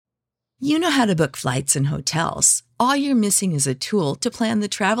You know how to book flights and hotels. All you're missing is a tool to plan the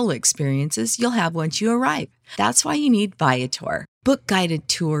travel experiences you'll have once you arrive. That's why you need Viator. Book guided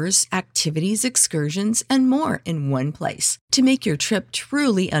tours, activities, excursions, and more in one place to make your trip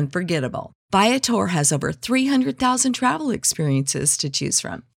truly unforgettable. Viator has over 300,000 travel experiences to choose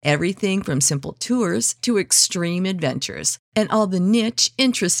from. Everything from simple tours to extreme adventures and all the niche,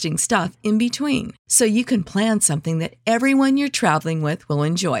 interesting stuff in between. So you can plan something that everyone you're traveling with will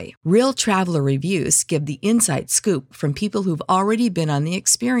enjoy. Real traveler reviews give the inside scoop from people who've already been on the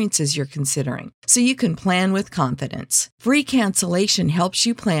experiences you're considering. So you can plan with confidence. Free cancellation helps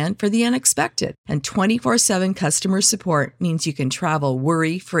you plan for the unexpected. And 24/7 customer support means you can travel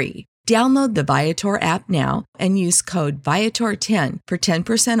worry-free. Download the Viator app now and use code Viator10 for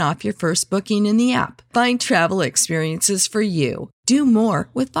 10% off your first booking in the app. Find travel experiences for you. Do more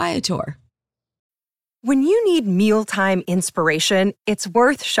with Viator. When you need mealtime inspiration, it's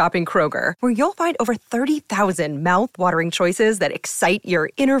worth shopping Kroger, where you'll find over 30,000 mouth-watering choices that excite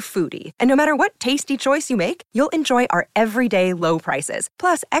your inner foodie. And no matter what tasty choice you make, you'll enjoy our everyday low prices,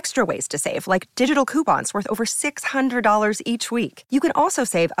 plus extra ways to save, like digital coupons worth over $600 each week. You can also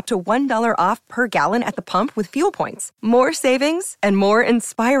save up to $1 off per gallon at the pump with fuel points. More savings and more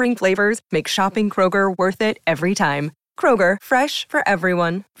inspiring flavors make shopping Kroger worth it every time. Kroger, fresh for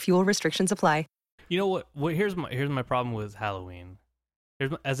everyone. Fuel restrictions apply. You know what? Here's my problem with Halloween.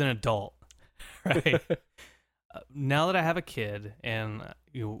 As an adult, right? Now that I have a kid and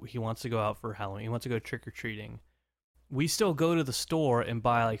he wants to go out for Halloween, he wants to go trick or treating. We still go to the store and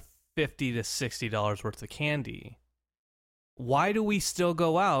buy like $50 to $60 worth of candy. Why do we still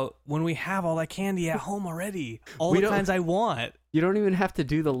go out when we have all that candy at home already? All the kinds I want. You don't even have to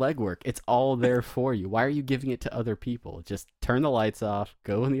do the legwork. It's all there for you. Why are you giving it to other people? Just turn the lights off,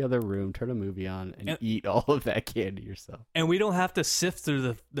 go in the other room, turn a movie on, and eat all of that candy yourself. And we don't have to sift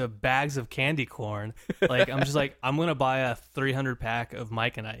through the bags of candy corn. Like, I'm just like, I'm going to buy a 300 pack of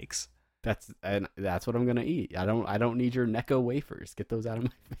Mike and Ike's. That's what I'm going to eat. I don't need your Necco wafers. Get those out of my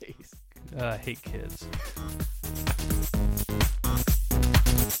face. I hate kids.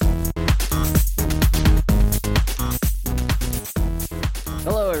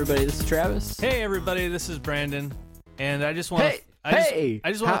 Hello, everybody. This is Travis. Hey, everybody. This is Brandon, and I just want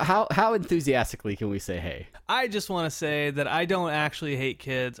How enthusiastically can we say hey? I just want to say that I don't actually hate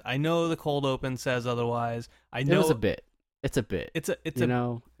kids. I know the cold open says otherwise. I know it was a bit. It's a bit. It's a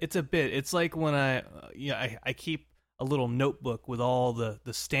bit. It's like when I keep a little notebook with all the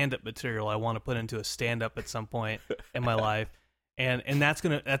stand-up material I want to put into a stand-up at some point in my life, and that's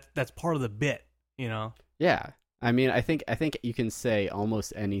part of the bit, you know. Yeah. I mean, I think you can say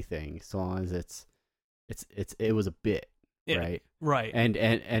almost anything so long as it was a bit, right? Right.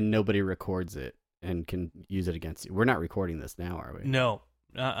 And nobody records it and can use it against you. We're not recording this now, are we? No.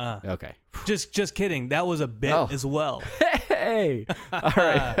 Okay. Just kidding. That was a bit as well. Hey. All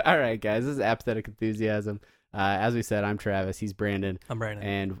right, guys. This is Apathetic Enthusiasm. As we said, I'm Travis. He's Brandon. I'm Brandon.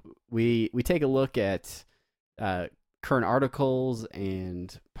 And we take a look at current articles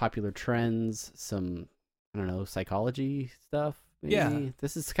and popular trends, some, I don't know, psychology stuff. Maybe. Yeah,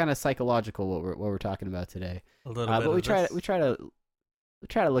 this is kind of psychological what we're talking about today. A little bit. But we try to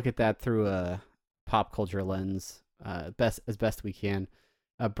look at that through a pop culture lens, as best we can.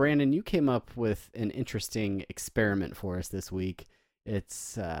 Brandon, you came up with an interesting experiment for us this week.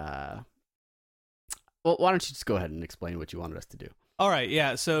 It's well, why don't you just go ahead and explain what you wanted us to do? All right,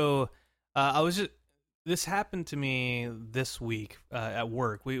 yeah. So this happened to me this week at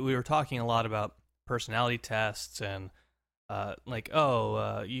work. We were talking a lot about personality tests and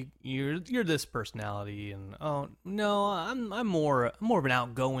you're this personality, and oh no, I'm more of an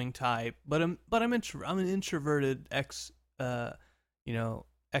outgoing type, but I'm an introverted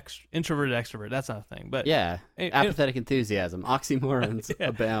introverted extrovert. That's not a thing, but yeah, apathetic enthusiasm, oxymorons yeah,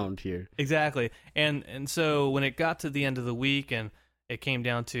 abound here. Exactly, and so when it got to the end of the week and it came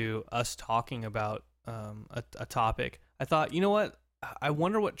down to us talking about a topic, I thought, you know what? I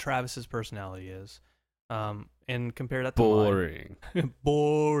wonder what Travis's personality is. And compare that to boring.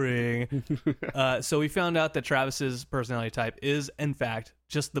 Boring. So we found out that Travis's personality type is, in fact,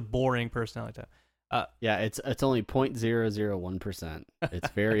 just the boring personality type. Yeah, it's only 0.001%. It's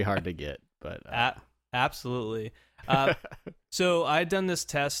very hard to get, but absolutely. So I had done this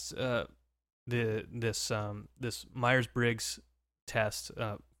test, this Myers-Briggs test,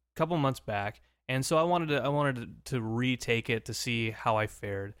 a couple months back, and so I wanted to retake it to see how I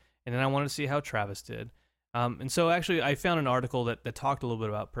fared, and then I wanted to see how Travis did. And so actually I found an article that talked a little bit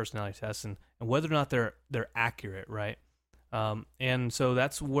about personality tests and whether or not they're accurate, right? And so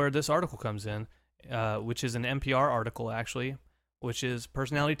that's where this article comes in, which is an NPR article actually which is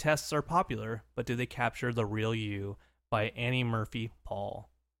Personality Tests Are Popular, but Do They Capture the Real You by Annie Murphy Paul.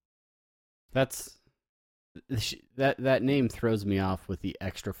 That name throws me off with the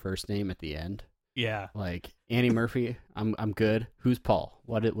extra first name at the end. Yeah. Like Annie Murphy, I'm good. Who's Paul?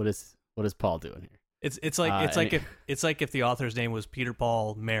 What is Paul doing here? It's like if the author's name was Peter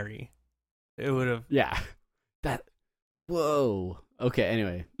Paul Mary. It would have. Yeah. Whoa. Okay,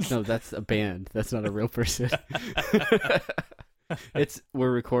 anyway. No, that's a band. That's not a real person.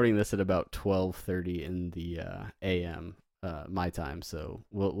 We're recording this at about 12:30 in the AM my time, so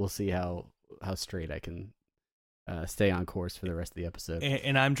we'll see how straight I can stay on course for the rest of the episode.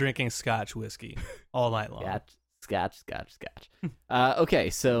 And I'm drinking Scotch whiskey all night long. Scotch. Okay,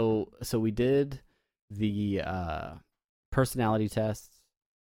 so we did the personality tests.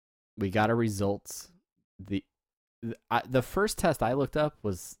 We got our results. The first test I looked up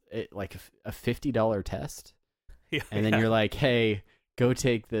was like a $50 test. Yeah, and then you're like, hey, go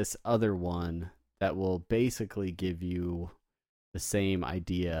take this other one that will basically give you the same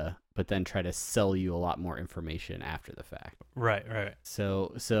idea, but then try to sell you a lot more information after the fact. Right.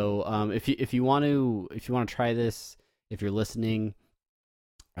 So if you want to try this, if you're listening,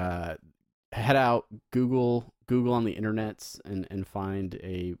 head out, Google on the internets and find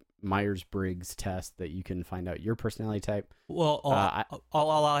a Myers-Briggs test that you can find out your personality type. Well,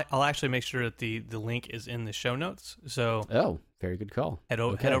 I'll actually make sure that the link is in the show notes. So very good call. Head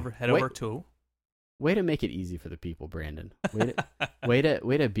over to. Way to make it easy for the people, Brandon. Way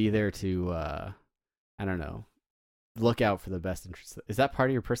to be there to I don't know, look out for the best interests. Is that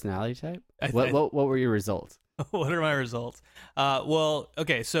part of your personality type? What were your results? What are my results? Well,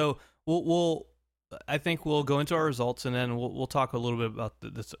 okay, so we'll I think we'll go into our results, and then we'll talk a little bit about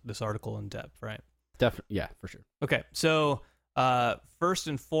this article in depth, right? Definitely, yeah, for sure. Okay, so first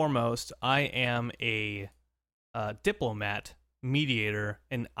and foremost, I am a diplomat, mediator,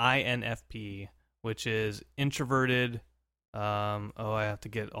 an INFP, which is introverted. I have to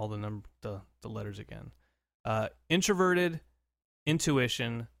get all the letters again. Introverted,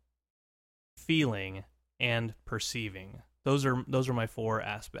 intuition, feeling, and perceiving. Those are my 4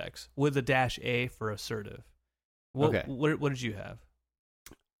 aspects, with a -A for assertive. What did you have?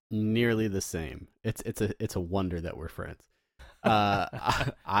 Nearly the same. It's a wonder that we're friends.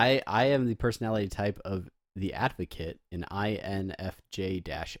 I am the personality type of the advocate, an INFJ-A,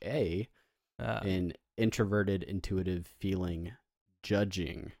 in introverted, intuitive, feeling,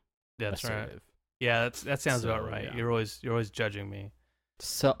 judging. That's assertive. right. Yeah, that sounds about right. Yeah. You're always judging me.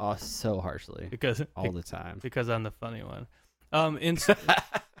 So harshly all the time because I'm the funny one.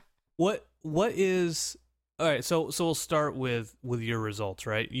 What is all right? So we'll start with your results,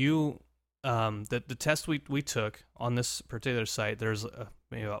 right? You the test we took on this particular site. There's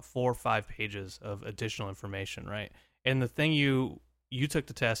maybe about 4 or 5 pages of additional information, right? And the thing you took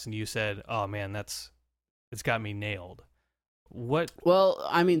the test and you said, oh man, it's got me nailed. What? Well,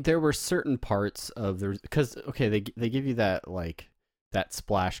 I mean, there were certain parts of because they give you that that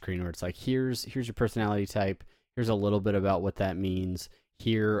splash screen where it's like, here's your personality type. Here's a little bit about what that means.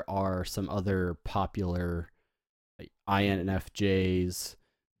 Here are some other popular INFJs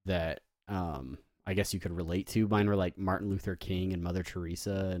that I guess you could relate to. Mine were like Martin Luther King and Mother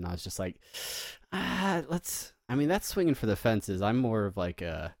Teresa, and I was just like, that's swinging for the fences. I'm more of like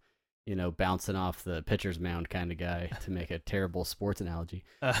a, bouncing off the pitcher's mound kind of guy, to make a terrible sports analogy.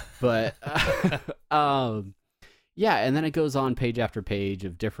 But yeah, and then it goes on page after page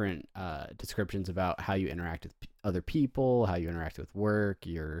of different descriptions about how you interact with other people, how you interact with work,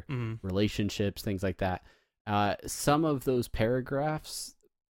 your relationships, things like that. Some of those paragraphs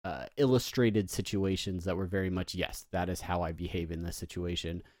illustrated situations that were very much, yes, that is how I behave in this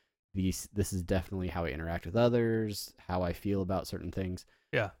situation. This is definitely how I interact with others, how I feel about certain things.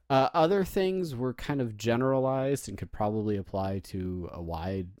 Yeah. Other things were kind of generalized and could probably apply to a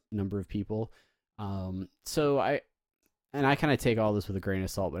wide number of people. So I kind of take all this with a grain of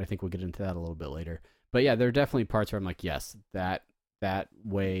salt, but I think we'll get into that a little bit later. But yeah, there are definitely parts where I'm like, yes, that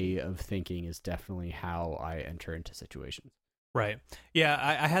way of thinking is definitely how I enter into situations. Right. Yeah,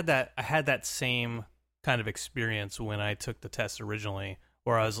 I had that same kind of experience when I took the test originally,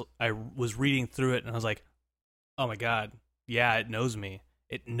 where I was reading through it and I was like, oh my God, yeah, it knows me.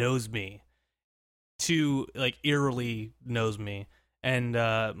 It knows me. Eerily knows me. And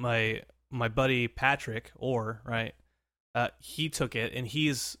my buddy Patrick right, he took it, and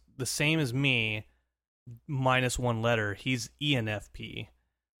he's the same as me, minus 1 letter. He's ENFP,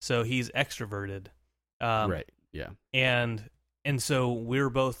 so he's extroverted. Right. Yeah. And so we were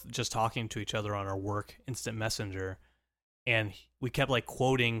both just talking to each other on our work instant messenger, and we kept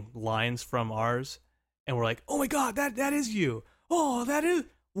quoting lines from ours, and we're like, "Oh my God, that is you! oh, that is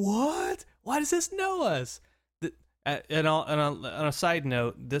what? Why does this know us? On a side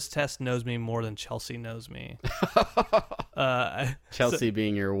note, this test knows me more than Chelsea knows me. Chelsea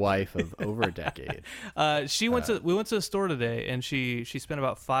being your wife of over a decade. We went to the store today, and she spent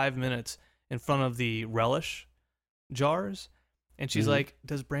about 5 minutes in front of the relish jars, and she's like,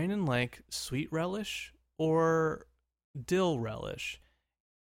 "Does Brandon like sweet relish or dill relish?"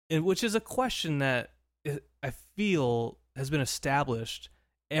 And which is a question that I feel has been established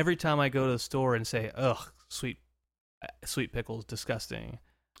every time I go to the store and say, "Ugh, sweet pickles, disgusting."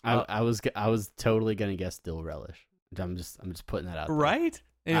 I was totally gonna guess dill relish. I'm just putting that out there. Right?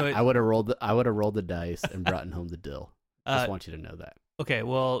 Anyway, I would have rolled the dice and brought home the dill. Just want you to know that. Okay,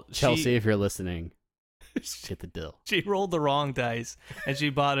 well, Chelsea, if you're listening, hit the dill. She rolled the wrong dice and she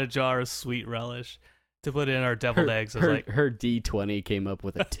bought a jar of sweet relish to put in our deviled eggs. I was like, her D20 came up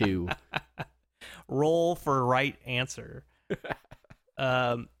with a 2. Roll for right answer.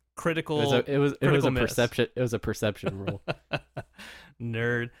 Critical. It was a miss. perception. It was a perception roll.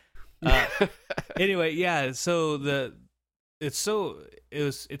 Nerd. Anyway, yeah. So it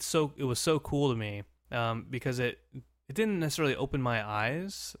was so cool to me because it didn't necessarily open my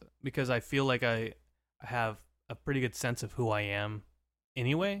eyes, because I feel like I have a pretty good sense of who I am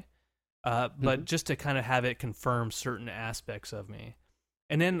anyway. But just to kind of have it confirm certain aspects of me.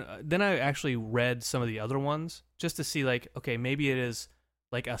 And then I actually read some of the other ones just to see, like, okay, maybe it is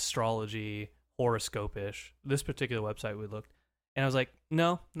like astrology, horoscope-ish. This particular website we looked, and I was like,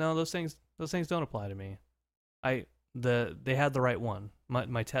 no, those things don't apply to me. They had the right one.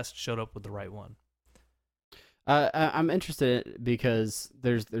 My test showed up with the right one. I'm interested because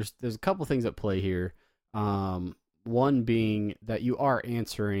there's a couple things at play here. One being that you are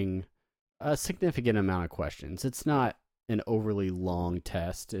answering a significant amount of questions. It's not an overly long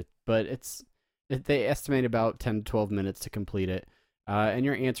test, but they estimate about 10 to 12 minutes to complete it. And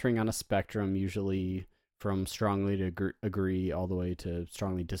you're answering on a spectrum, usually from strongly to agree all the way to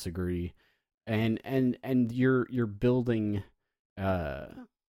strongly disagree. And you're building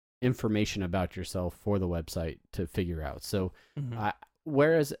information about yourself for the website to figure out. So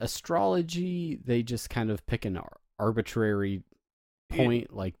whereas astrology, they just kind of pick an arbitrary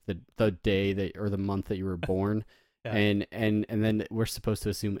point, like the day that or the month that you were born. Yeah. And then we're supposed to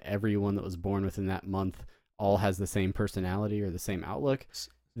assume everyone that was born within that month all has the same personality or the same outlook.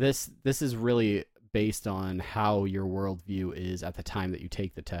 This is really based on how your worldview is at the time that you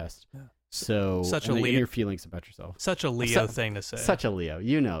take the test. Yeah. So such and a Leo, your feelings about yourself. Such a Leo thing to say. Such a Leo.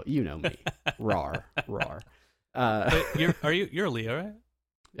 You know me. Rar. You're a Leo, right?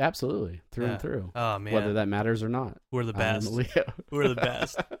 Absolutely. Through and through. Oh man. Whether that matters or not. We're the best. I'm a Leo. We're the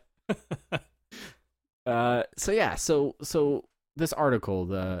best. So this article,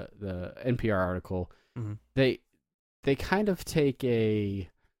 the NPR article, they kind of take a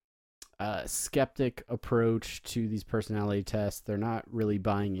skeptic approach to these personality tests. They're not really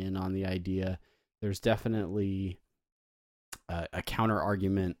buying in on the idea. There's definitely a counter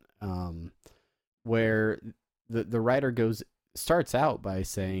argument where the writer starts out by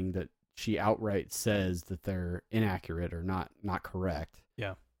saying that she outright says that they're inaccurate or not correct.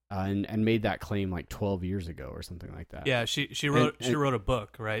 Yeah. And made that claim like 12 years ago or something like that. Yeah, she wrote a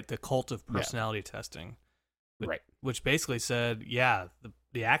book, right? The Cult of Personality Testing. Right. Which basically said, yeah,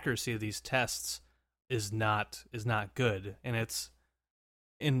 the accuracy of these tests is not good, and it's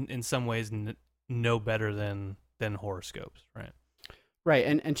in some ways no better than horoscopes, right? Right,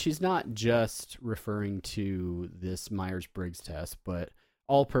 and she's not just referring to this Myers-Briggs test, but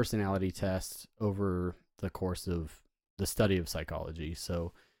all personality tests over the course of the study of psychology.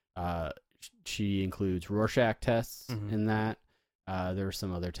 So she includes Rorschach tests in that. There are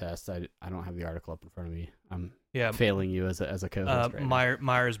some other tests. I don't have the article up in front of me. I'm failing you as a co-host right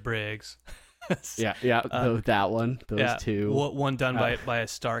Myers-Briggs. That one. Those two. One done by a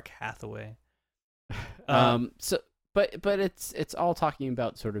Stark Hathaway. But it's all talking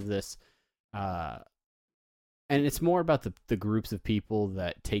about sort of this, and it's more about the groups of people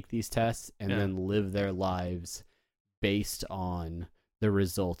that take these tests and then live their lives based on the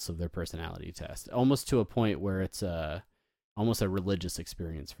results of their personality test, almost to a point where it's almost a religious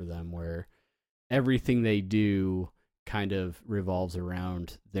experience for them, where everything they do kind of revolves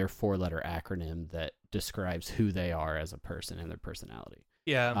around their 4-letter acronym that describes who they are as a person and their personality.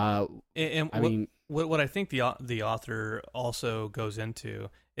 Yeah. What I think the author also goes into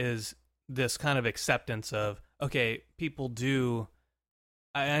is this kind of acceptance of, okay,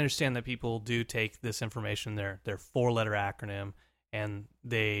 I understand that people do take this information, their 4-letter acronym, and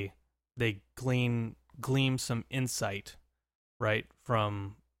they glean some insight, right,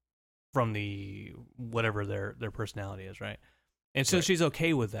 from the whatever their personality is, right? And so Right. she's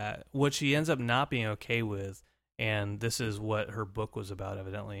okay with that. What she ends up not being okay with, and this is what her book was about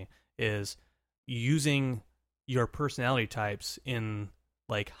evidently, is using your personality types in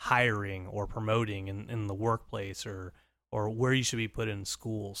like hiring or promoting in the workplace or where you should be put in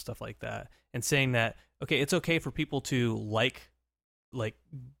school, stuff like that. And saying that, okay, it's okay for people to like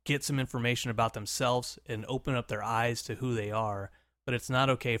get some information about themselves and open up their eyes to who they are, but it's not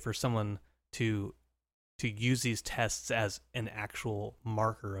okay for someone to use these tests as an actual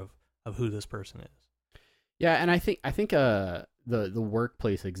marker of who this person is. Yeah, and I think the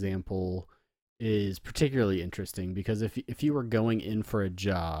workplace example is particularly interesting because if you were going in for a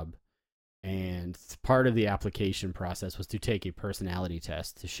job and part of the application process was to take a personality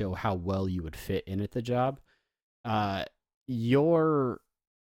test to show how well you would fit in at the job, your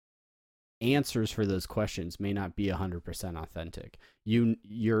answers for those questions may not be 100% authentic.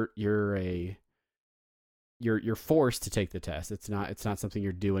 You're forced to take the test. It's not something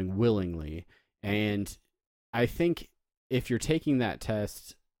you're doing willingly. And I think if you're taking that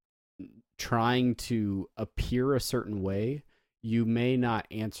test trying to appear a certain way, you may not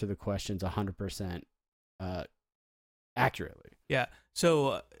answer the questions 100% accurately. Yeah.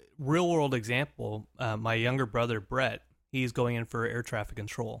 So, real world example, my younger brother, Brett, he's going in for air traffic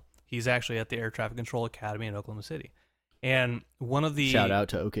control. He's actually at the Air Traffic Control Academy in Oklahoma City. And one of the... Shout out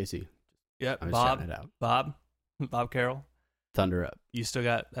to OKC. Yep, Bob Carroll. Thunder up. You still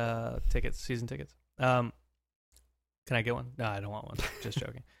got season tickets. Can I get one? No, I don't want one. Just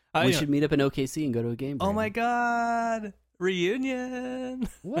joking. We should meet up in OKC and go to a game. Oh my God. Reunion.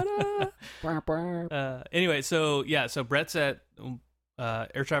 What up? Anyway, so Brett's at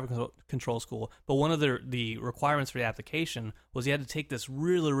air traffic control school, but one of the requirements for the application was he had to take this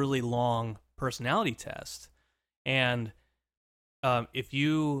really, really long personality test. And if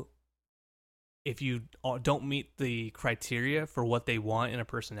you don't meet the criteria for what they want in a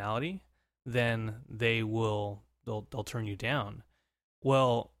personality, then they'll turn you down.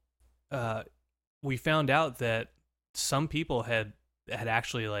 Well, we found out that some people had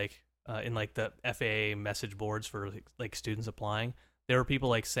actually in the FAA message boards for like students applying, there were people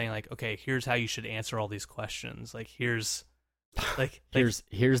like saying like, okay, here's how you should answer all these questions. Like here's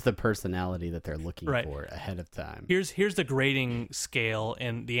the personality that they're looking right. for ahead of time. Here's the grading scale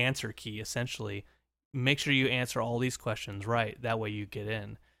and the answer key. Essentially, make sure you answer all these questions right. That way you get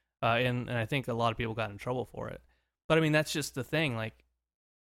in. And I think a lot of people got in trouble for it. But I mean, that's just the thing. Like,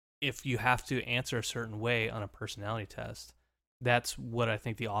 if you have to answer a certain way on a personality test, that's what I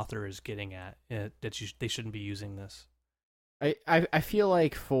think the author is getting at. That they shouldn't be using this. I feel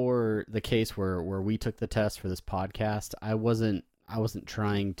like for the case where we took the test for this podcast, I wasn't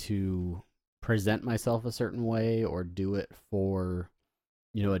trying to present myself a certain way or do it for,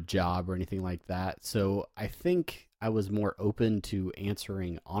 a job or anything like that. So I think I was more open to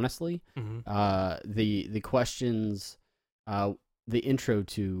answering honestly. Mm-hmm. The questions, the intro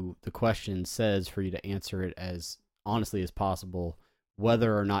to the question says for you to answer it as honestly as possible,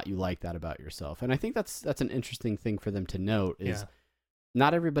 whether or not you like that about yourself. And I think that's an interesting thing for them to note is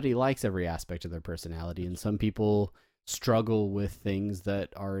not everybody likes every aspect of their personality. And some people struggle with things that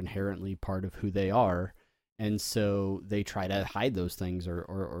are inherently part of who they are. And so they try to hide those things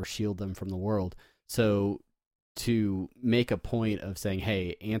or shield them from the world. So to make a point of saying,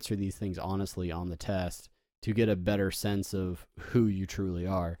 hey, answer these things honestly on the test to get a better sense of who you truly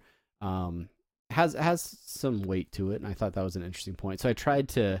are, has some weight to it, and I thought that was an interesting point. So I tried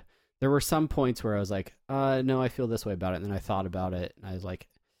to. There were some points where I was like, "No, I feel this way about it," and then I thought about it, and I was like,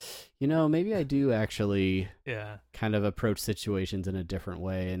 maybe I do actually, kind of approach situations in a different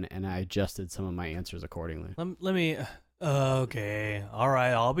way, and I adjusted some of my answers accordingly. Let me. Okay, all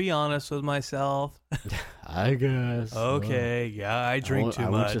right. I'll be honest with myself. I guess. Okay, yeah, I drink too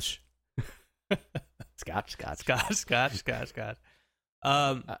much. Scotch.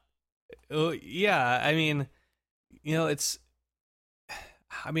 Yeah, I mean, it's.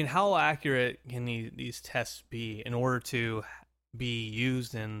 I mean, how accurate can these tests be in order to be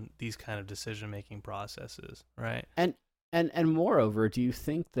used in these kind of decision-making processes, right? And moreover, do you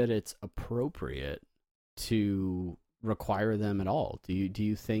think that it's appropriate to require them at all? Do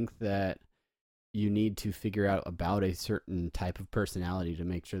you think that you need to figure out about a certain type of personality to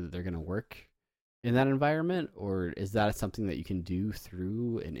make sure that they're going to work in that environment, or is that something that you can do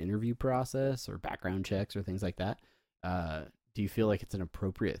through an interview process or background checks or things like that? Do you feel like it's an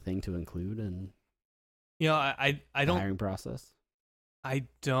appropriate thing to include in I don't hiring process? I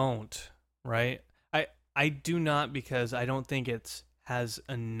don't, right? I do not, because I don't think it has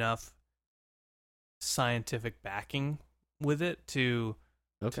enough scientific backing with it to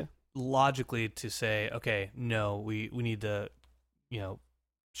logically to say, okay, no, we need to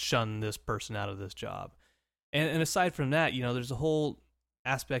shun this person out of this job. And aside from that, there's a whole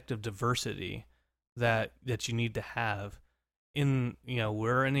aspect of diversity that you need to have.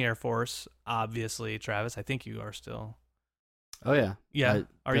 We're in the Air Force, obviously. Travis, I think you are still. Oh yeah, yeah.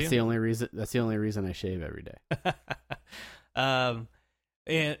 Are that's you? the only reason? That's the only reason I shave every day. And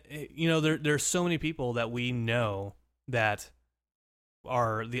there's so many people that we know that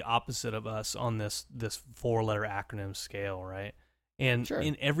are the opposite of us on this 4-letter acronym scale, right? And Sure.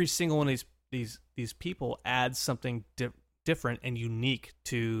 in every single one of these people adds something different and unique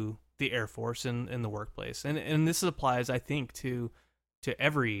to the Air Force and in the workplace. And this applies, I think, to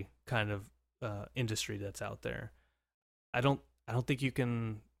every kind of industry that's out there. I don't think you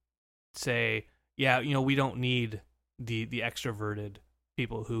can say, we don't need the extroverted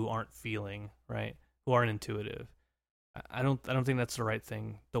people who aren't feeling, right? Who aren't intuitive. I don't think that's the right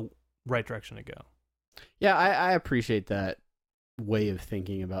thing, the right direction to go. Yeah, I appreciate that way of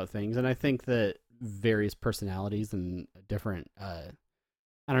thinking about things, and I think that various personalities and different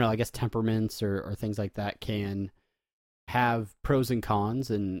I guess temperaments or things like that can have pros and cons,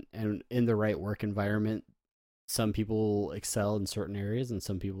 and in the right work environment, some people excel in certain areas and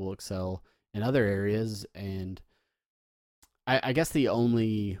some people excel in other areas. And I guess the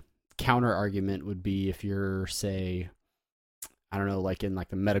only counter argument would be if you're, say, I don't know, like in like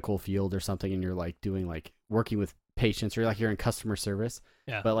the medical field or something, and you're like doing like working with patients, or like you're in customer service,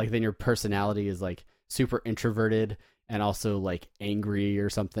 but like then your personality is like super introverted and also like angry or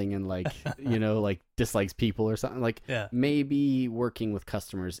something, and like like dislikes people or something. Like maybe working with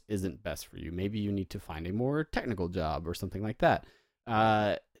customers isn't best for you. Maybe you need to find a more technical job or something like that.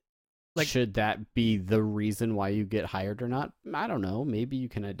 Should that be the reason why you get hired or not? I don't know. Maybe you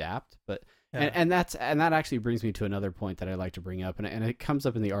can adapt, but and that actually brings me to another point that I like to bring up, and it comes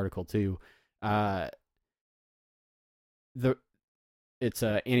up in the article too. It's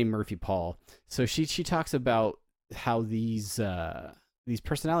Annie Murphy Paul. So she talks about how these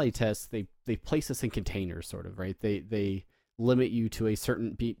personality tests they place us in containers, sort of, right? They limit you to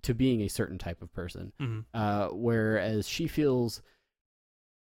to being a certain type of person. Mm-hmm. Whereas she feels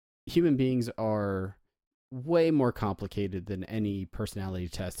human beings are way more complicated than any personality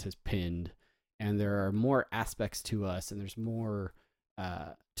test has pinned, and there are more aspects to us, and there's more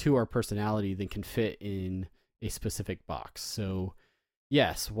to our personality than can fit in a specific box. So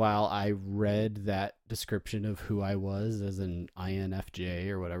yes, while I read that description of who I was as an INFJ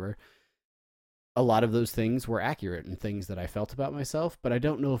or whatever, a lot of those things were accurate and things that I felt about myself, but I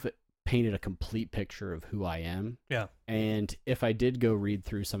don't know if it painted a complete picture of who I am. Yeah. And if I did go read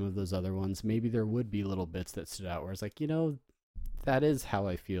through some of those other ones, maybe there would be little bits that stood out where it's like, that is how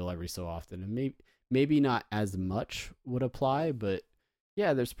I feel every so often. And maybe not as much would apply, but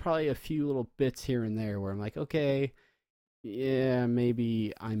yeah, there's probably a few little bits here and there where I'm like, okay, yeah,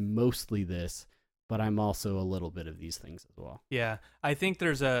 maybe I'm mostly this, but I'm also a little bit of these things as well. Yeah, I think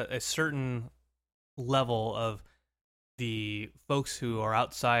there's a certain level of the folks who are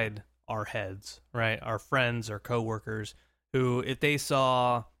outside our heads, right? Our friends or coworkers, who, if they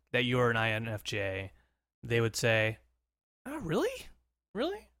saw that you're an INFJ, they would say, "Oh, really?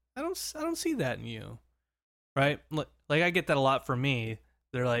 Really? I don't see that in you." Right? Like I get that a lot from me.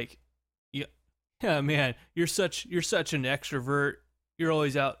 They're like, "Yeah, man, you're such an extrovert. You're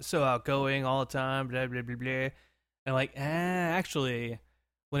always so outgoing all the time, blah blah blah blah." And I'm like, actually,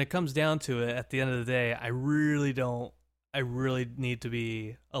 when it comes down to it, at the end of the day, I really need to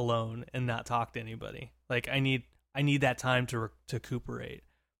be alone and not talk to anybody. Like I need that time to recuperate.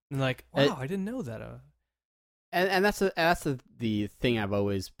 And like, wow, I didn't know that. And that's the thing I've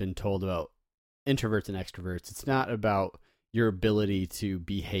always been told about introverts and extroverts. It's not about your ability to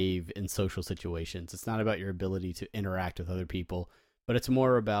behave in social situations. It's not about your ability to interact with other people, but it's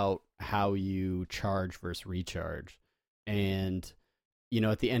more about how you charge versus recharge. And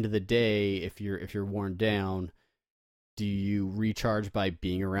at the end of the day, if you're worn down, do you recharge by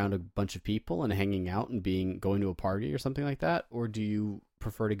being around a bunch of people and hanging out and going to a party or something like that? Or do you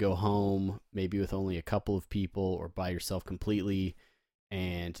prefer to go home, maybe with only a couple of people or by yourself completely,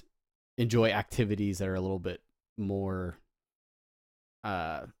 and enjoy activities that are a little bit more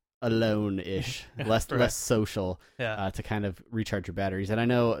alone-ish, less social, to kind of recharge your batteries? And I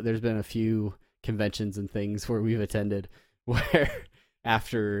know there's been a few conventions and things where we've attended where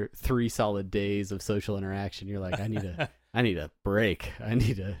after 3 solid days of social interaction, you're like, I need a break. I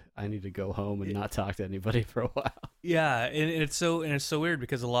need to go home and not talk to anybody for a while. Yeah, and it's so weird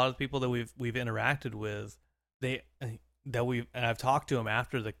because a lot of the people that we've interacted with, and I've talked to them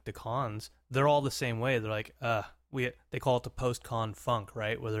after the cons, they're all the same way. They're like, they call it the post-con funk,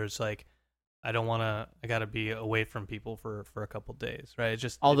 right? Where there's like, I don't want to. I got to be away from people for a couple days, right? It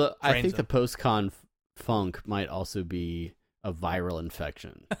just Although I think drains the them. post-con funk might also be a viral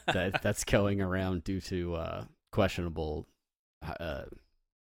infection that's going around due to questionable,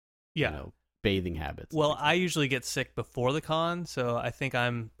 bathing habits. Well, I usually get sick before the con, so I think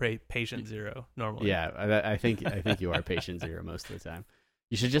I'm patient zero normally. Yeah, I think you are patient zero most of the time.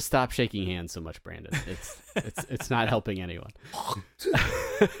 You should just stop shaking hands so much, Brandon. It's not helping anyone.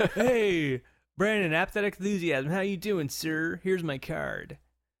 Hey, Brandon, Apathetic Enthusiasm. How you doing, sir? Here's my card.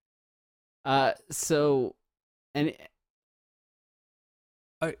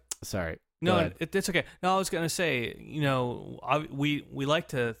 Sorry. No, Go ahead. it's okay. No, I was gonna say, we like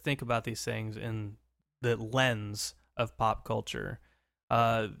to think about these things in the lens of pop culture.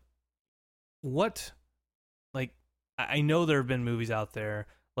 I know there have been movies out there,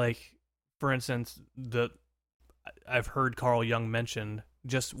 like, for instance, I've heard Carl Jung mentioned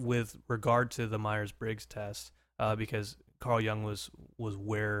just with regard to the Myers-Briggs test, because Carl Jung was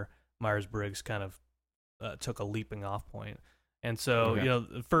where Myers-Briggs kind of took a leaping off point. And so, Okay.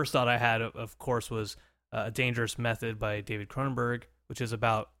 the first thought I had, of course, was A Dangerous Method by David Cronenberg, which is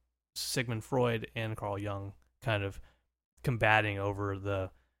about Sigmund Freud and Carl Jung kind of combating over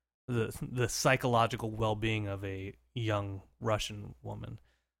the psychological well-being of a young Russian woman.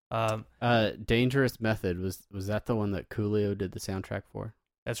 Dangerous Method was that the one that Coolio did the soundtrack for?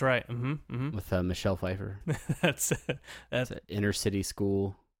 That's right. Mm-hmm. With Michelle Pfeiffer. That's It's an inner city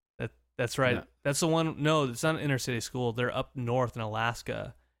school. That's right. Yeah. That's the one. No, it's not an inner city school. They're up north in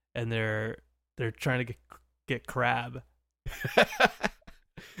Alaska, and they're trying to get crab.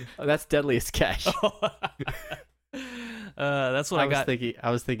 Oh, that's Deadliest Catch. That's what I got. I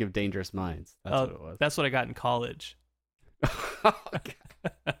was thinking of Dangerous Minds. That's what it was. That's what I got in college.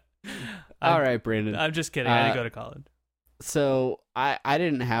 All right, Brandon. I'm just kidding. I didn't go to college. So I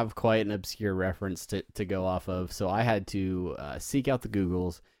didn't have quite an obscure reference to go off of, so I had to seek out the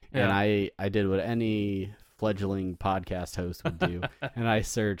Googles, and I did what any fledgling podcast host would do, and I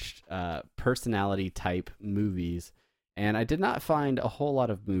searched personality type movies, and I did not find a whole lot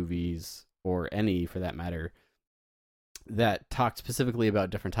of movies, or any for that matter, that talked specifically about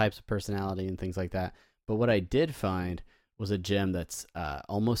different types of personality and things like that. But what I did find was a gem that's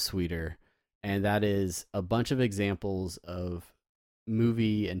almost sweeter, and that is a bunch of examples of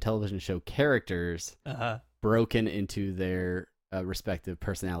movie and television show characters broken into their respective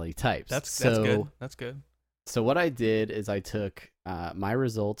personality types. That's good. That's good. So what I did is I took my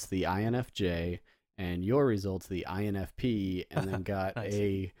results, the INFJ, and your results, the INFP, and then got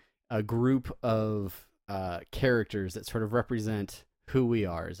Nice. a group of characters that sort of represent who we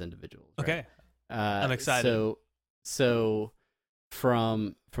are as individuals. Right? Okay. I'm excited. So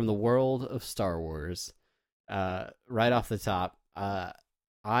from the world of Star Wars, right off the top, I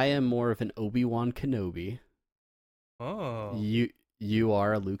am more of an Obi-Wan Kenobi. Oh. You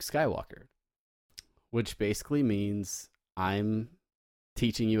are a Luke Skywalker, which basically means I'm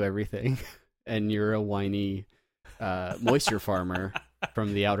teaching you everything, and you're a whiny moisture farmer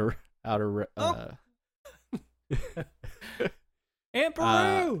from the outer. Aunt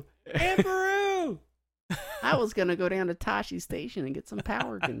Peru! Aunt Peru! I was gonna go down to Tashi Station and get some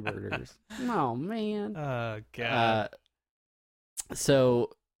power converters. Oh man. Oh god.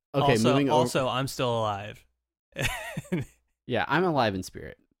 So okay, moving over. Also, I'm still alive. Yeah, I'm alive in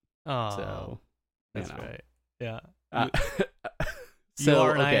spirit. Oh, So that's you know. right. Yeah. So you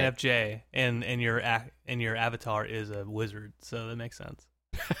are an okay. INFJ, and your avatar is a wizard, so that makes sense.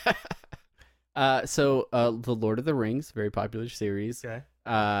 So the Lord of the Rings, very popular series. Okay.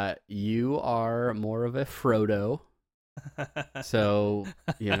 You are more of a Frodo. So,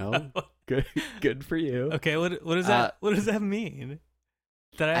 good for you. Okay, what does that what does that mean?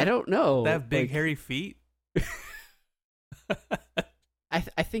 I don't know. That have big Like, hairy feet? I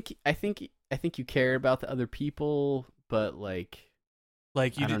think you care about the other people, but like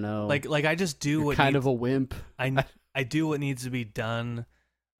Like you I don't know. Like I just do you're what kind needs, of a wimp. I do what needs to be done,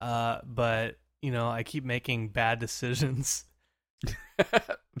 but I keep making bad decisions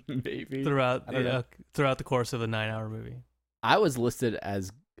Maybe throughout I don't know. throughout the course of a 9-hour movie. I was listed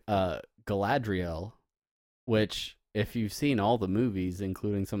as Galadriel, which if you've seen all the movies,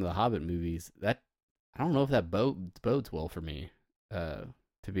 including some of the Hobbit movies, that I don't know if that bodes well for me.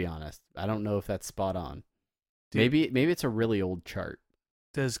 To be honest, I don't know if that's spot on. Dude. Maybe it's a really old chart.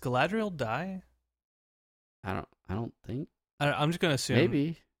 Does Galadriel die? I don't think. I'm just gonna assume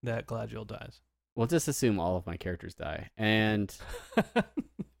Maybe. that Galadriel dies. We'll just assume all of my characters die, and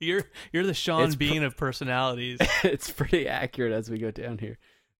You're the Sean It's Bean of personalities. it's pretty accurate as we go down here.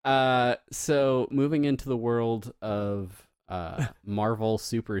 So moving into the world of Marvel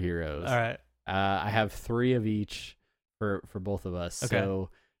superheroes. All right. I have 3 of each for both of us. Okay. So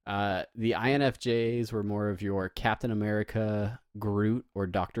the INFJs were more of your Captain America, Groot, or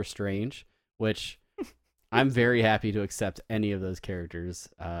Doctor Strange, which I'm very happy to accept any of those characters.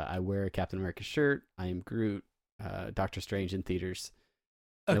 I wear a Captain America shirt. I am Groot. Doctor Strange in theaters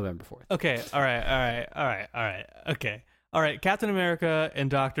November 4th. Okay, all right. Okay. All right, Captain America and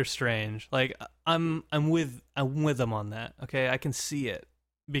Doctor Strange. Like I'm with them on that. Okay? I can see it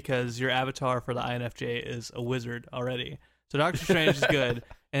because your avatar for the INFJ is a wizard already. So Doctor Strange is good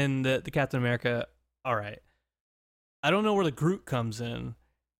and the Captain America, all right. I don't know where the Groot comes in.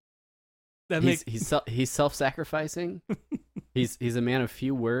 He's self-sacrificing. he's a man of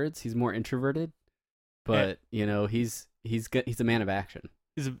few words. He's more introverted, but he's a man of action.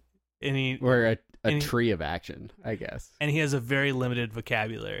 Or a tree of action, I guess. And he has a very limited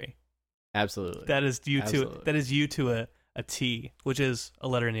vocabulary. Absolutely. That is you to a T, which is a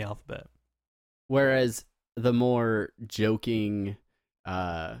letter in the alphabet. Whereas the more joking,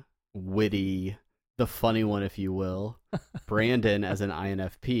 witty, the funny one, if you will, Brandon as an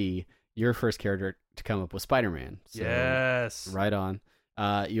INFP, your first character to come up with Spider-Man. So, yes. Right on.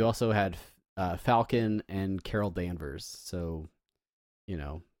 You also had Falcon and Carol Danvers. So,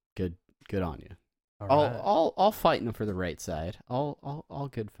 good on you. All fighting for the right side. All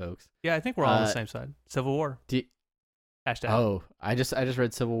good folks. Yeah, I think we're all on the same side. Civil War. Hashtag. Oh, I just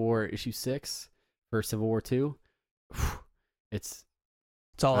read Civil War issue 6 for Civil War 2. It's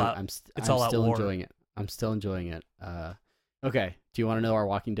all out. I'm still enjoying it. I'm still enjoying it. Okay. Do you want to know our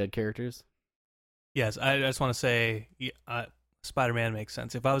Walking Dead characters? Yes, I just want to say Spider-Man makes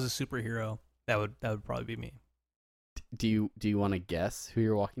sense. If I was a superhero, that would probably be me. Do you want to guess who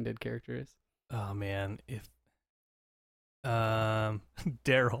your Walking Dead character is? Oh man, if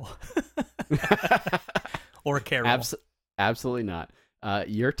Daryl or Carol. Absolutely not.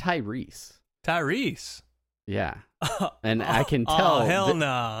 You're Tyrese. Tyrese. Yeah. And I can tell. Oh, hell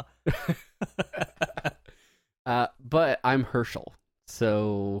no. But I'm Herschel.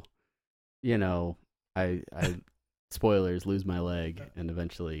 So, I spoilers, lose my leg and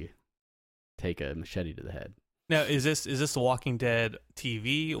eventually take a machete to the head. Now, is this The Walking Dead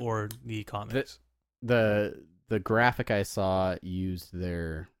TV or the comics? The graphic I saw used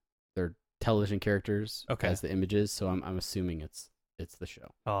their television characters as the images, so I'm assuming it's the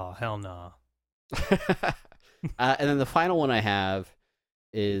show. Oh, hell no. And then the final one I have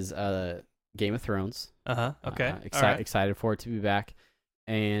is Game of Thrones. Okay. Excited for it to be back.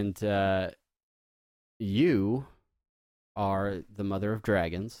 And you are the mother of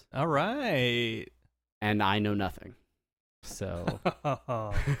dragons. All right. And I know nothing. So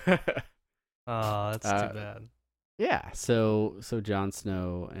that's too bad. Yeah, so Jon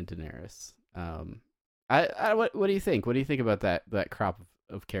Snow and Daenerys. What do you think? What do you think about that crop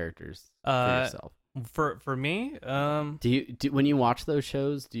of characters for yourself? For me, do you when you watch those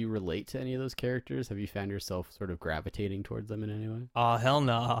shows, do you relate to any of those characters? Have you found yourself sort of gravitating towards them in any way? Oh, hell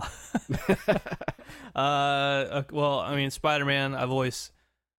no. Well, I mean, Spider-Man, I've always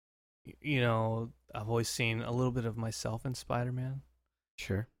seen a little bit of myself in Spider-Man.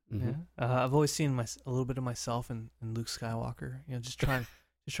 Sure. Mm-hmm. Yeah. I've always seen a little bit of myself in Luke Skywalker. Just trying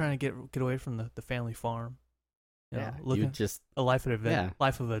to get away from the family farm. Looking a life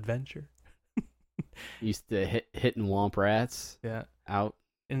of adventure. Used to hit and womp rats. Yeah. Out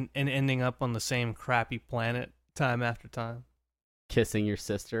and ending up on the same crappy planet time after time. Kissing your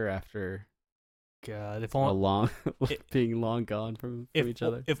sister after. God, being long gone from each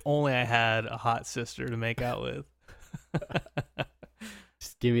other. If only I had a hot sister to make out with.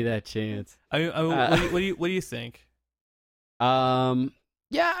 Just give me that chance. What do you think?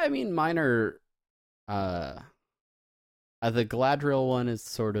 Yeah, I mean, mine are. The Galadriel one is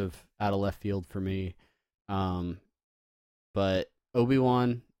sort of out of left field for me. But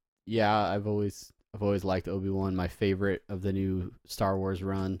Obi-Wan, yeah, I've always liked Obi-Wan. My favorite of the new Star Wars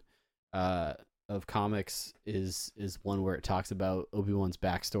run. Of comics is one where it talks about Obi-Wan's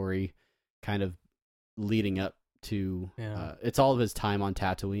backstory, kind of leading up to it's all of his time on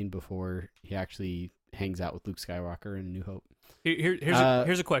Tatooine before he actually hangs out with Luke Skywalker in A New Hope.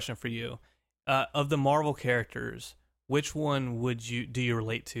 Here's a question for you. Of the Marvel characters, which one do you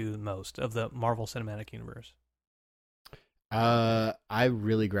relate to most of the Marvel Cinematic Universe? I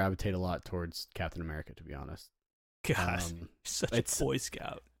really gravitate a lot towards Captain America, to be honest. Gosh, such a Boy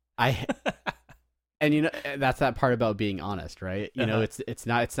Scout. And that's that part about being honest, right? It's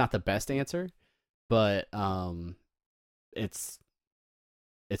not the best answer, but it's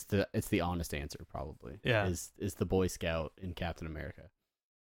the honest answer probably. Yeah, is the Boy Scout in Captain America.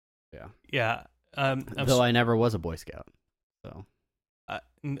 Yeah. Yeah. Though I never was a Boy Scout, so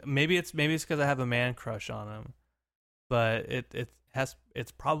maybe it's because I have a man crush on him, but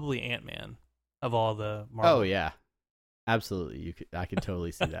it's probably Ant-Man of all the Marvel. Oh yeah, absolutely. I could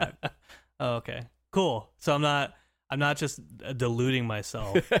totally see that. Oh, okay, cool. So I'm not just deluding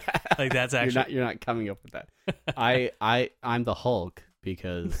myself. Like that's actually you're not coming up with that. I'm the Hulk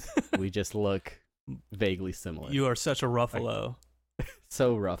because we just look vaguely similar. You are such a Ruffalo.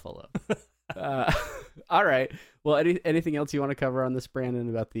 So Ruffalo. All right. Well, anything else you want to cover on this, Brandon,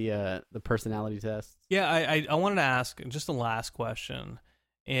 about the personality test? Yeah, I wanted to ask just the last question.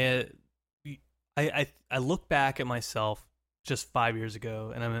 I look back at myself just 5 years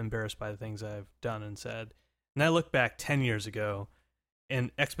ago, and I'm embarrassed by the things I've done and said. And I look back 10 years ago,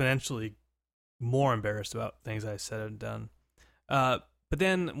 and exponentially more embarrassed about things I said and done. But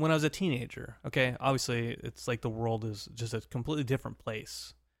then when I was a teenager, okay, obviously it's like the world is just a completely different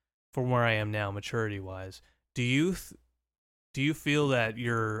place from where I am now, maturity-wise. Do you feel that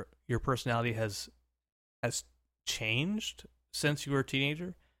your personality has changed since you were a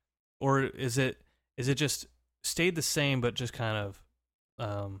teenager, or is it just stayed the same but just kind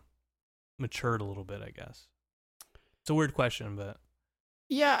of matured a little bit? I guess it's a weird question, but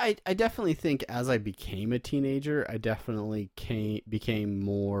yeah, I definitely think as I became a teenager, I definitely became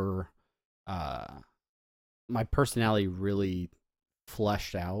more. My personality really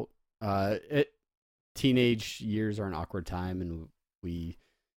fleshed out. Teenage years are an awkward time, and we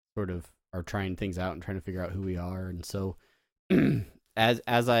sort of are trying things out and trying to figure out who we are. And so as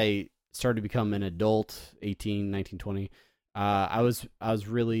I started to become an adult, 18, 19, 20, I was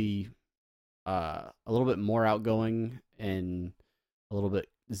really a little bit more outgoing and a little bit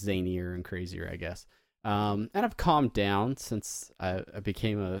zanier and crazier, I guess. And I've calmed down since I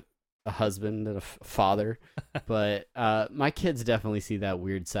became a husband and a father, but my kids definitely see that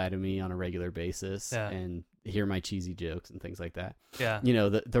weird side of me on a regular basis and hear my cheesy jokes and things like that. Yeah, you know,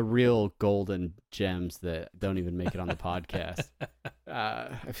 the real golden gems that don't even make it on the podcast.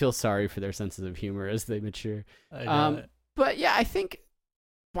 I feel sorry for their senses of humor as they mature. But yeah, I think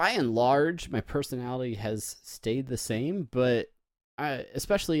by and large my personality has stayed the same, but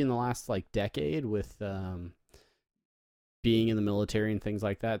especially in the last like decade with being in the military and things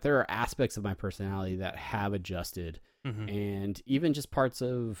like that, there are aspects of my personality that have adjusted. Mm-hmm. And even just parts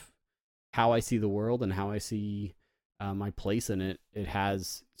of how I see the world and how I see my place in it, it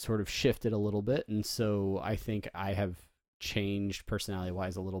has sort of shifted a little bit. And so I think I have changed personality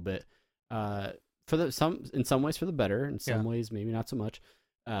wise a little bit, in some ways for the better, in some ways maybe not so much.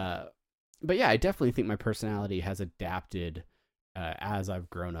 But yeah, I definitely think my personality has adapted as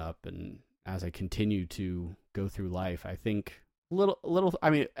I've grown up and as I continue to go through life. I think little. I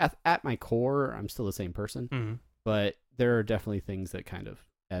mean, at my core, I'm still the same person, mm-hmm. but there are definitely things that kind of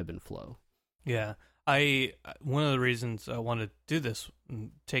ebb and flow. Yeah, one of the reasons I wanted to do this,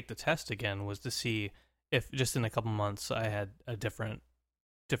 take the test again, was to see if just in a couple months I had a different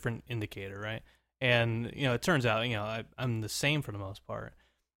indicator, right? And you know, it turns out I'm the same for the most part.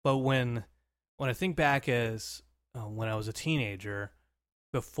 But when I think back as when I was a teenager,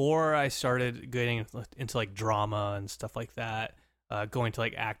 before I started getting into like drama and stuff like that, going to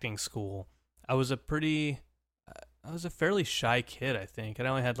like acting school, I was a fairly shy kid, I think. And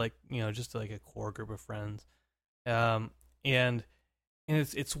I only had like, just like a core group of friends. And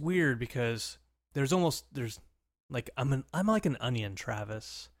it's weird because there's like, I'm like an onion,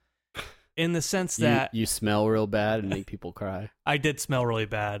 Travis, in the sense that you smell real bad and make people cry. I did smell really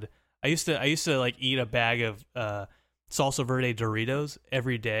bad. I used to like eat a bag of, Salsa Verde Doritos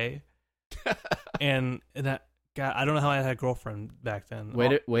every day, and that, God, I don't know how I had a girlfriend back then.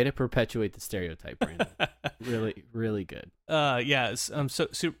 Way to perpetuate the stereotype, Brandon. Really, really good. Yeah, I'm so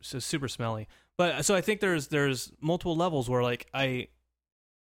super smelly. But so I think there's multiple levels where like I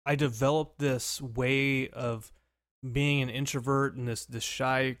developed this way of being an introvert and this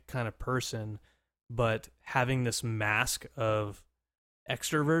shy kind of person, but having this mask of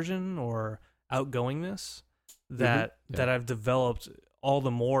extroversion or outgoingness that I've developed all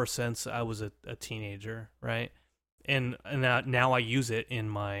the more since I was a teenager, right? And now I use it in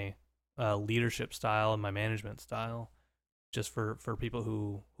my leadership style and my management style, just for people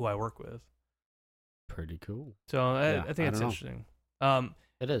who I work with. Pretty cool. So I think it's interesting.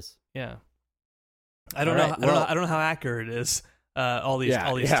 It is. Yeah. I don't know how accurate it is. All these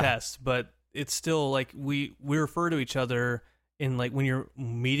tests, but it's still like we refer to each other in like when you're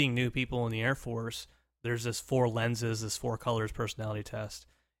meeting new people in the Air Force. There's this 4 lenses, this 4 colors personality test,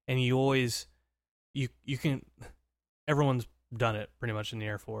 and you always, you can, everyone's done it pretty much in the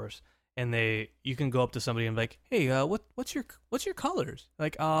Air Force, and you can go up to somebody and be like, hey, what's your colors?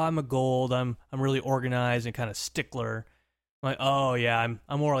 Like, I'm a gold, I'm really organized and kind of stickler, Like, oh yeah, I'm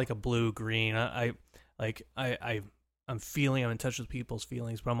more like a blue green. I'm in touch with people's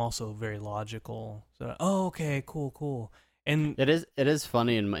feelings, but I'm also very logical. So, oh, okay, cool. And it is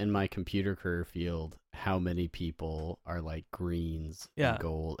funny in my computer career field how many people are like greens and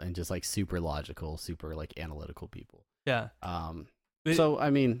gold and just like super logical, super like analytical people. Yeah. So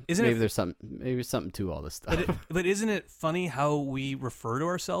I mean, there's something to all this stuff. But isn't it funny how we refer to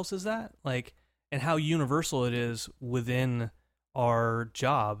ourselves as that? Like, and how universal it is within our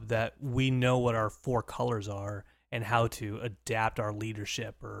job that we know what our 4 colors are and how to adapt our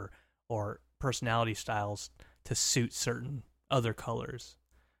leadership or personality styles to suit certain other colors.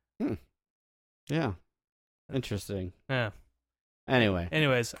 Yeah. Interesting. Yeah.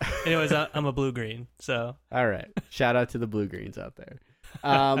 Anyways, I'm a blue-green, so. All right. Shout out to the blue-greens out there.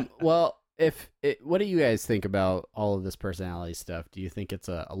 Well, what do you guys think about all of this personality stuff? Do you think it's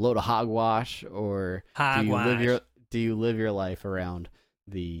a load of hogwash, or do you live your life around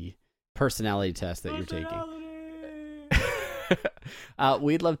the personality test that you're taking?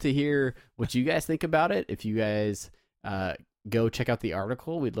 We'd love to hear what you guys think about it. If you guys go check out the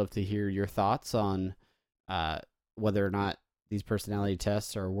article, we'd love to hear your thoughts on whether or not these personality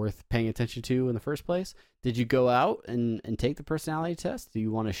tests are worth paying attention to in the first place. Did you go out and take the personality test? Do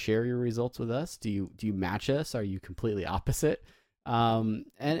you want to share your results with us? Do you match us? Are you completely opposite? And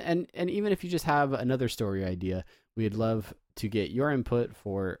even if you just have another story idea, we'd love to get your input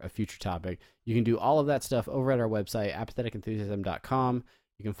for a future topic. You can do all of that stuff over at our website, apatheticenthusiasm.com.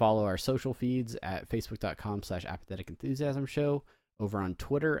 You can follow our social feeds at facebook.com/apatheticenthusiasm show, over on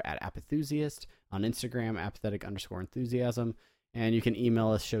Twitter at apathusiast, on Instagram, apathetic_enthusiasm, and you can email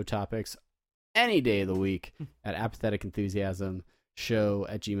us show topics any day of the week at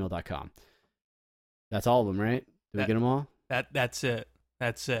apatheticenthusiasmshow@gmail.com. That's all of them, right? Did we get them all? That's it.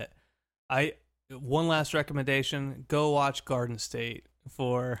 One last recommendation: go watch Garden State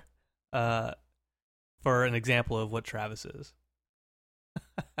for an example of what Travis is.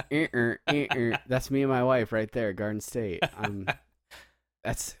 That's me and my wife right there, Garden State. I'm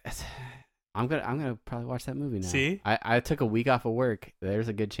gonna probably watch that movie now. See, I took a week off of work. There's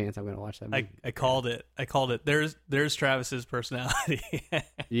a good chance I'm gonna watch that movie. I called it. There's Travis's personality.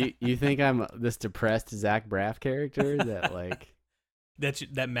 You think I'm this depressed Zach Braff character that like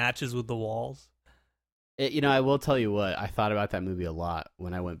that matches with the walls? I will tell you what, I thought about that movie a lot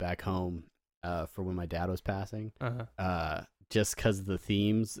when I went back home for when my dad was passing. Just because the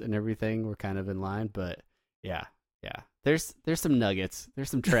themes and everything were kind of in line, but yeah. There's some nuggets.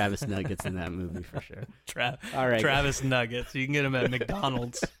 There's some Travis nuggets in that movie for sure. All right, Travis nuggets. You can get them at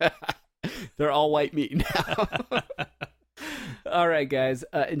McDonald's. They're all white meat now. All right, guys.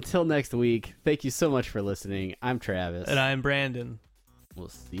 Until next week, thank you so much for listening. I'm Travis. And I'm Brandon. We'll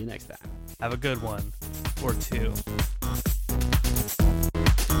see you next time. Have a good one. Or 2.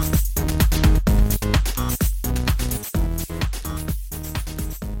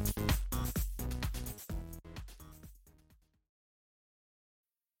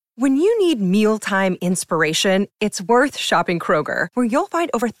 When you need mealtime inspiration, it's worth shopping Kroger, where you'll find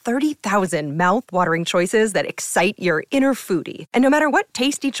over 30,000 mouth-watering choices that excite your inner foodie. And no matter what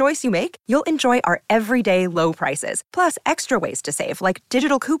tasty choice you make, you'll enjoy our everyday low prices, plus extra ways to save, like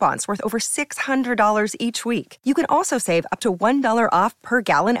digital coupons worth over $600 each week. You can also save up to $1 off per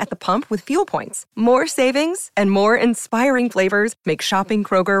gallon at the pump with fuel points. More savings and more inspiring flavors make shopping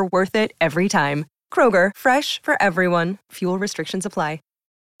Kroger worth it every time. Kroger, fresh for everyone. Fuel restrictions apply.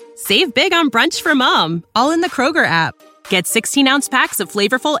 Save big on brunch for mom, all in the Kroger app. Get 16-ounce packs of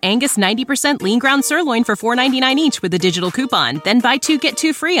flavorful Angus 90% lean ground sirloin for $4.99 each with a digital coupon. Then buy 2, get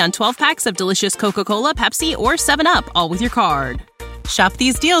 2 free on 12 packs of delicious Coca-Cola, Pepsi, or 7-Up, all with your card. Shop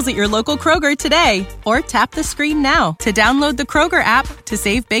these deals at your local Kroger today, or tap the screen now to download the Kroger app to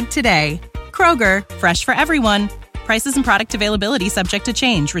save big today. Kroger, fresh for everyone. Prices and product availability subject to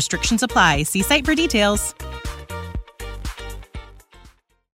change. Restrictions apply. See site for details.